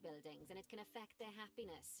facility buildings, and it can affect their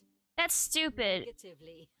happiness. That's stupid.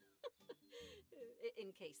 Negatively.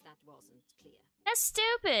 In case that wasn't clear. That's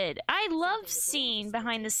stupid. I love seeing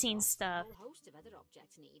behind-the-scenes stuff. A whole host of other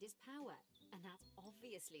objects need is power, and that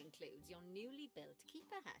obviously includes your newly built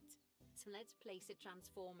keeper hut. So let's place a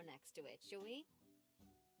transformer next to it, shall we?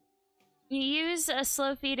 You use a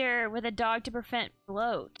slow feeder with a dog to prevent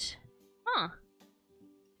bloat. Huh.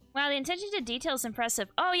 Wow, the attention to detail is impressive.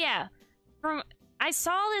 Oh yeah, I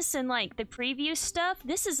saw this in like the preview stuff.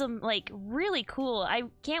 This is like really cool. I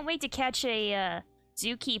can't wait to catch a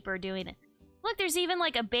zookeeper doing it. Look, there's even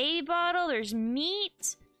like a baby bottle. There's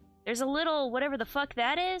meat. There's a little whatever the fuck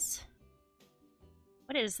that is.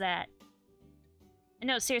 What is that?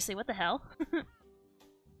 No, seriously, what the hell? What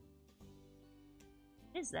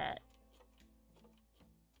is that?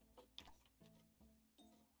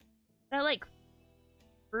 Is that like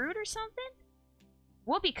fruit or something?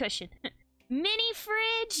 Whoopee cushion. Mini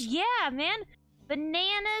fridge? Yeah, man.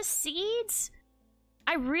 Banana seeds?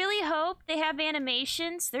 I really hope they have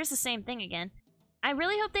animations. There's the same thing again. I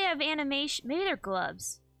really hope they have animation. Maybe they're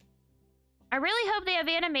gloves. I really hope they have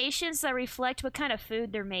animations that reflect what kind of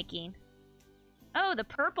food they're making. Oh, the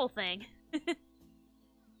purple thing.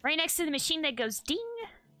 Right next to the machine that goes ding.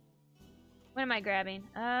 What am I grabbing?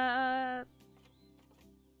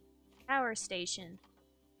 Power station.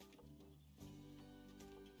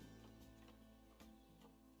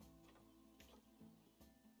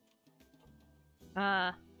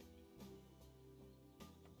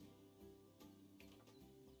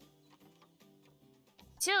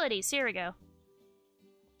 Utilities, here we go.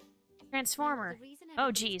 Transformer.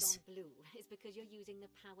 Oh, jeez. Blue is because you're using the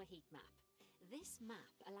power heat map. This map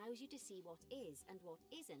allows you to see what is and what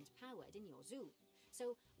isn't powered in your zoo.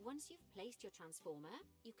 So, once you've placed your transformer,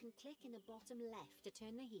 you can click in the bottom left to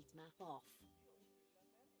turn the heat map off.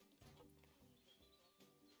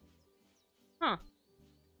 Huh.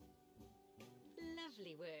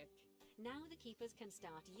 Lovely work. Now the keepers can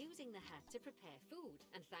start using the hut to prepare food,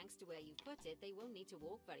 and thanks to where you've put it, they won't need to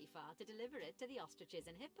walk very far to deliver it to the ostriches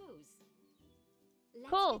and hippos.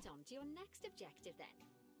 Let's get on to your next objective then.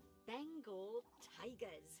 Bengal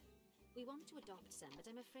tigers. We want to adopt some, but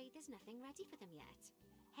I'm afraid there's nothing ready for them yet.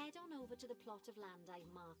 Head on over to the plot of land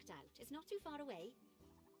I've marked out. It's not too far away.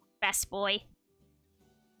 Best boy.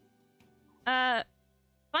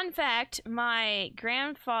 Fun fact, my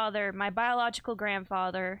grandfather, my biological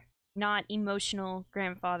grandfather, not emotional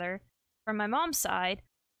grandfather, from my mom's side,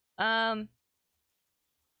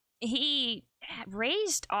 he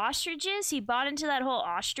raised ostriches. He bought into that whole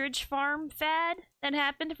ostrich farm fad that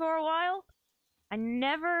happened for a while.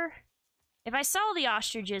 If I saw the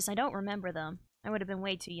ostriches, I don't remember them. I would have been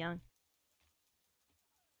way too young.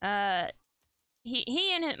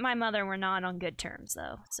 He and my mother were not on good terms,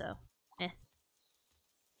 though, so, eh.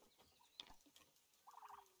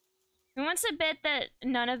 Who wants to bet that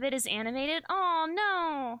none of it is animated? Oh,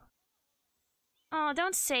 no! Oh,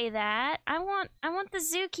 don't say that. I want the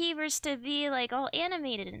zookeepers to be like all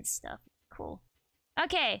animated and stuff. Cool.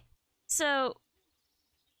 Okay, so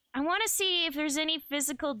I want to see if there's any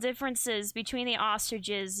physical differences between the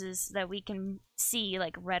ostriches that we can see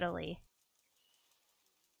like readily.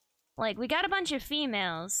 Like, we got a bunch of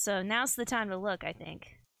females, so now's the time to look, I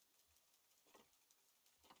think.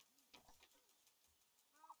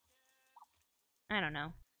 I don't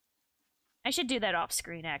know. I should do that off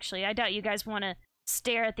screen, actually. I doubt you guys want to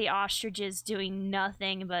stare at the ostriches doing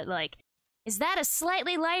nothing but, like, is that a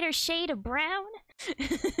slightly lighter shade of brown?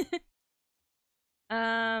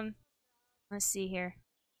 Let's see here.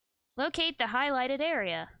 Locate the highlighted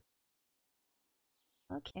area.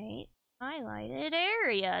 Locate highlighted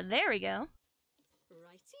area. There we go.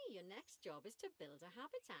 Righty, your next job is to build a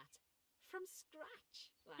habitat. From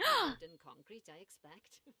scratch. Well, wooden concrete, I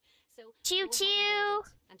expect. So, Choo go ahead choo!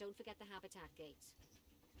 and don't forget the habitat gate.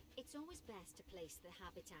 It's always best to place the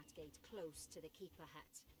habitat gate close to the keeper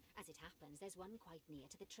hut. As it happens, there's one quite near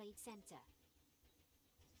to the trade center.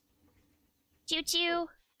 Choo choo!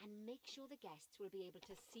 And make sure the guests will be able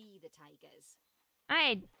to see the tigers.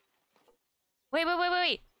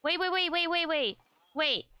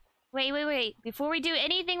 Wait. Before we do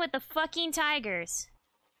anything with the fucking tigers.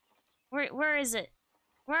 Where is it?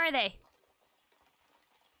 Where are they?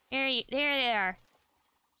 There they are.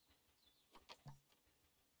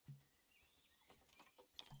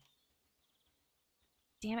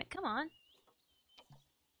 Damn it, come on.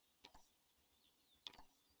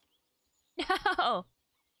 No!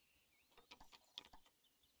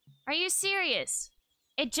 Are you serious?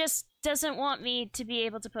 It just doesn't want me to be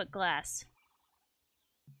able to put glass.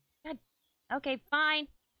 God. Okay, fine.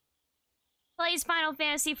 Plays Final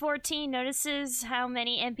Fantasy XIV, notices how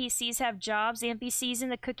many NPCs have jobs. The NPCs in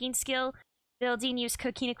the cooking skill building use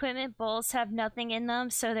cooking equipment. Bowls have nothing in them,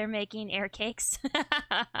 so they're making air cakes.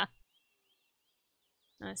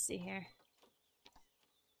 Let's see here.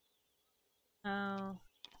 Oh.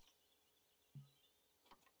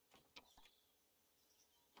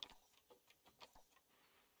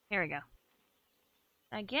 Here we go.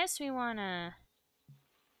 I guess we wanna...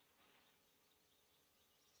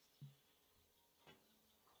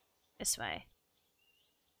 this way.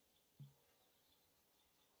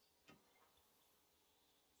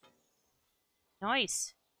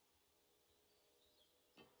 Nice.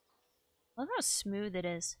 Look how smooth it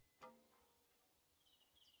is.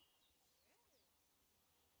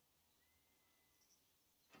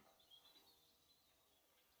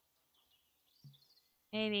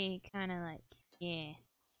 Maybe kind of like, yeah.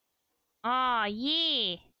 Aw,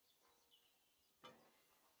 yeah!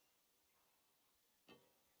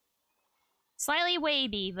 Slightly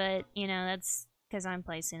wavy, but, you know, that's because I'm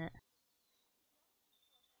placing it.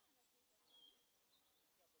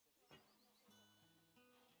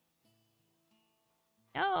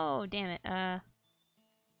 Oh, damn it.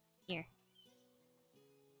 Here.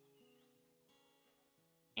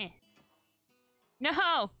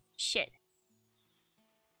 No! Shit.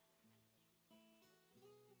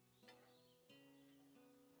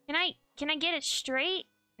 Can I get it straight?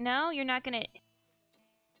 No, you're not gonna...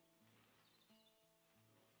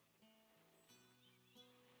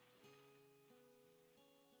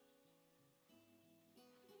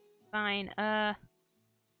 Fine, how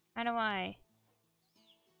do I...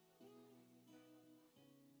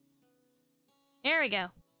 There we go.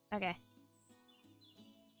 Okay.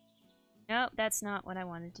 Nope, that's not what I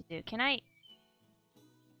wanted to do. Can I...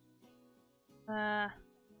 No.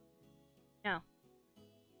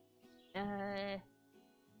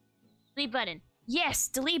 Delete button. Yes!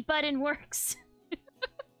 Delete button works!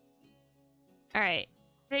 Alright.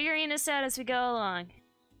 Figuring this out as we go along.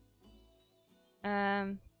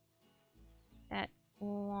 That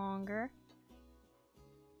longer.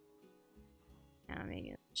 Now make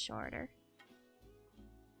it shorter.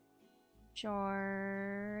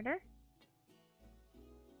 Shorter.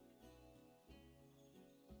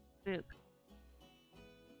 Boop.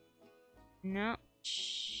 No.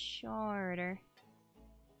 Shorter.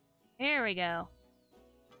 There we go.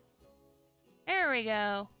 There we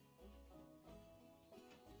go.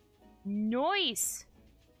 Nice!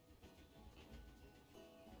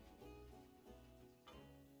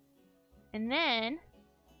 And then...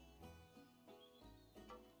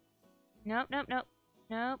 Nope.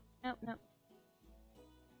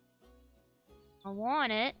 I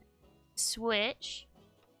want it. Switch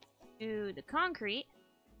to the concrete.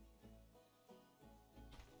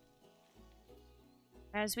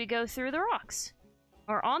 As we go through the rocks.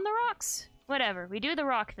 Or on the rocks? Whatever, we do the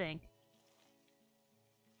rock thing.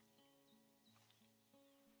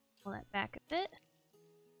 Pull that back a bit.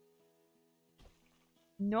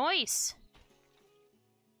 Nice.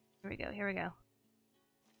 Here we go. Here we go.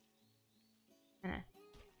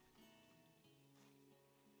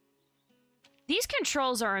 These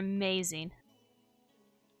controls are amazing.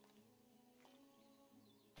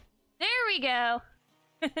 There we go.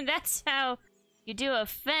 That's how you do a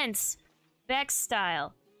fence, Bexx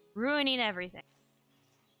style, ruining everything.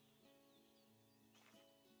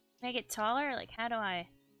 Make it taller? Like, how do I?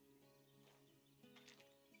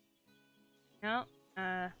 No.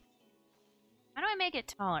 How do I make it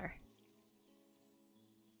taller?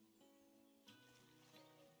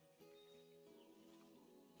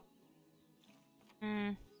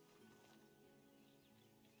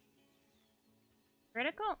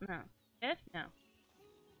 Critical? No. Shift? No.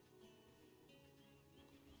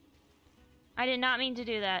 I did not mean to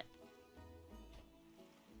do that.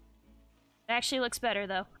 It actually looks better,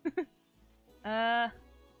 though.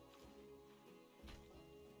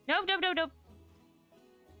 Nope, nope, nope, nope.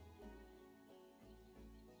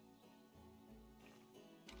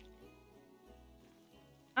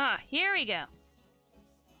 Ah, here we go.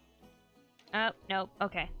 Oh, nope,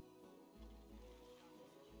 okay.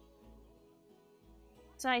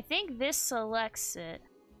 So I think this selects it.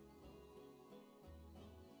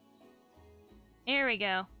 Here we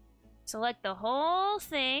go. Select the whole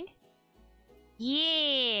thing.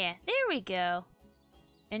 Yeah, there we go.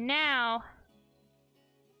 And now...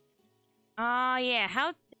 Oh, yeah,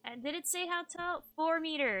 how... Did it say how tall? 4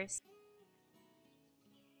 meters.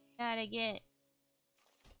 Gotta get...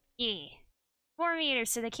 Yeah. 4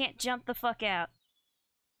 meters so they can't jump the fuck out.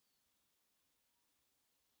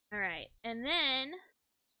 Alright, and then...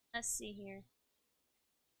 Let's see here.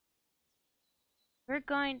 We're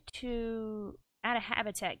going to add a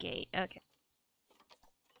habitat gate. Okay.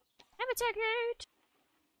 Habitat gate!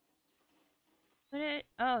 Put it...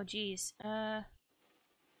 Oh, jeez.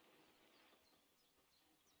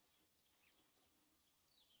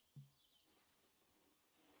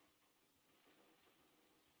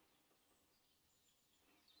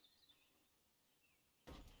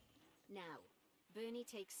 Now, Bernie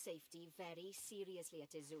takes safety very seriously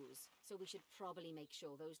at his zoos, so we should probably make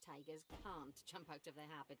sure those tigers can't jump out of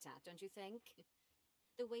their habitat, don't you think?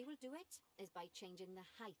 The way we'll do it is by changing the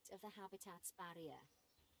height of the habitat's barrier.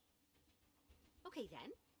 Okay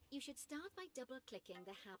then, you should start by double-clicking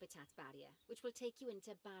the habitat barrier, which will take you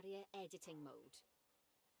into barrier editing mode.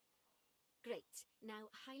 Great.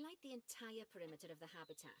 Now highlight the entire perimeter of the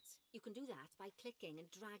habitat. You can do that by clicking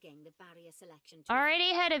and dragging the barrier selection tool.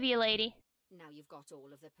 Already ahead of you, lady. Now you've got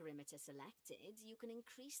all of the perimeter selected, you can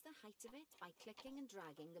increase the height of it by clicking and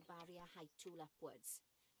dragging the barrier height tool upwards.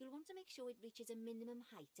 You'll want to make sure it reaches a minimum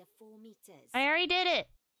height of 4 meters. I already did it.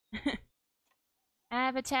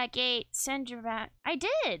 Habitat gate, send your back. I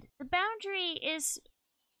did. The boundary is...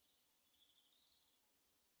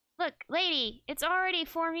 Look, lady, it's already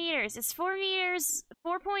 4 meters. It's 4 meters,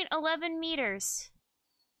 4.11 meters.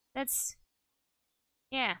 That's...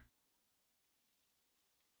 Yeah.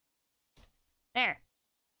 There.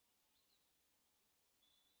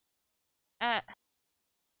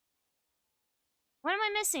 What am I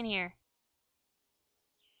missing here?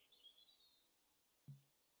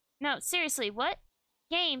 No, seriously, what?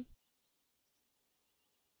 Game.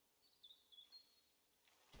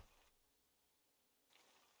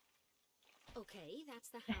 Okay, that's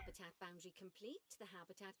the habitat boundary complete, the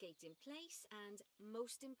habitat gate in place, and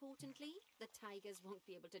most importantly, the tigers won't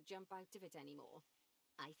be able to jump out of it anymore.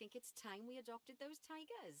 I think it's time we adopted those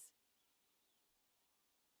tigers.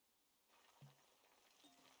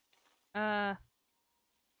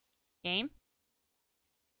 Game?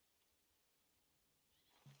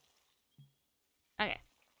 Okay.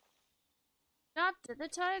 Adopted the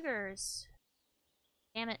tigers.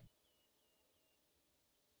 Damn it.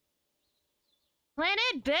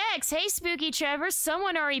 Planet Bexx! Hey, Spooky Trevor,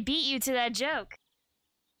 someone already beat you to that joke.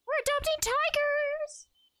 We're adopting tigers!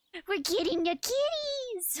 We're getting the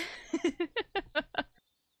kitties!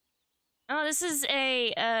 Oh, this is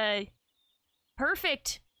a,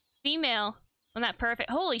 perfect female. Well, not perfect.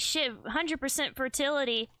 Holy shit, 100%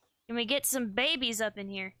 fertility. Can we get some babies up in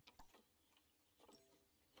here?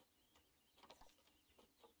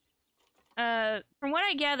 From what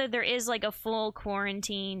I gather, there is like a full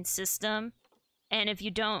quarantine system. And if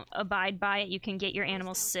you don't abide by it, you can get your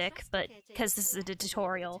animals sick, but because this is a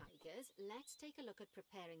tutorial. Let's take a look at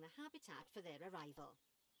preparing the habitat for their arrival.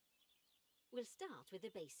 We'll start with the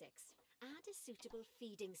basics. Add a suitable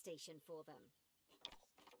feeding station for them.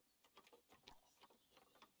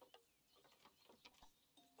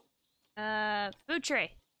 Food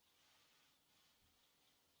tray.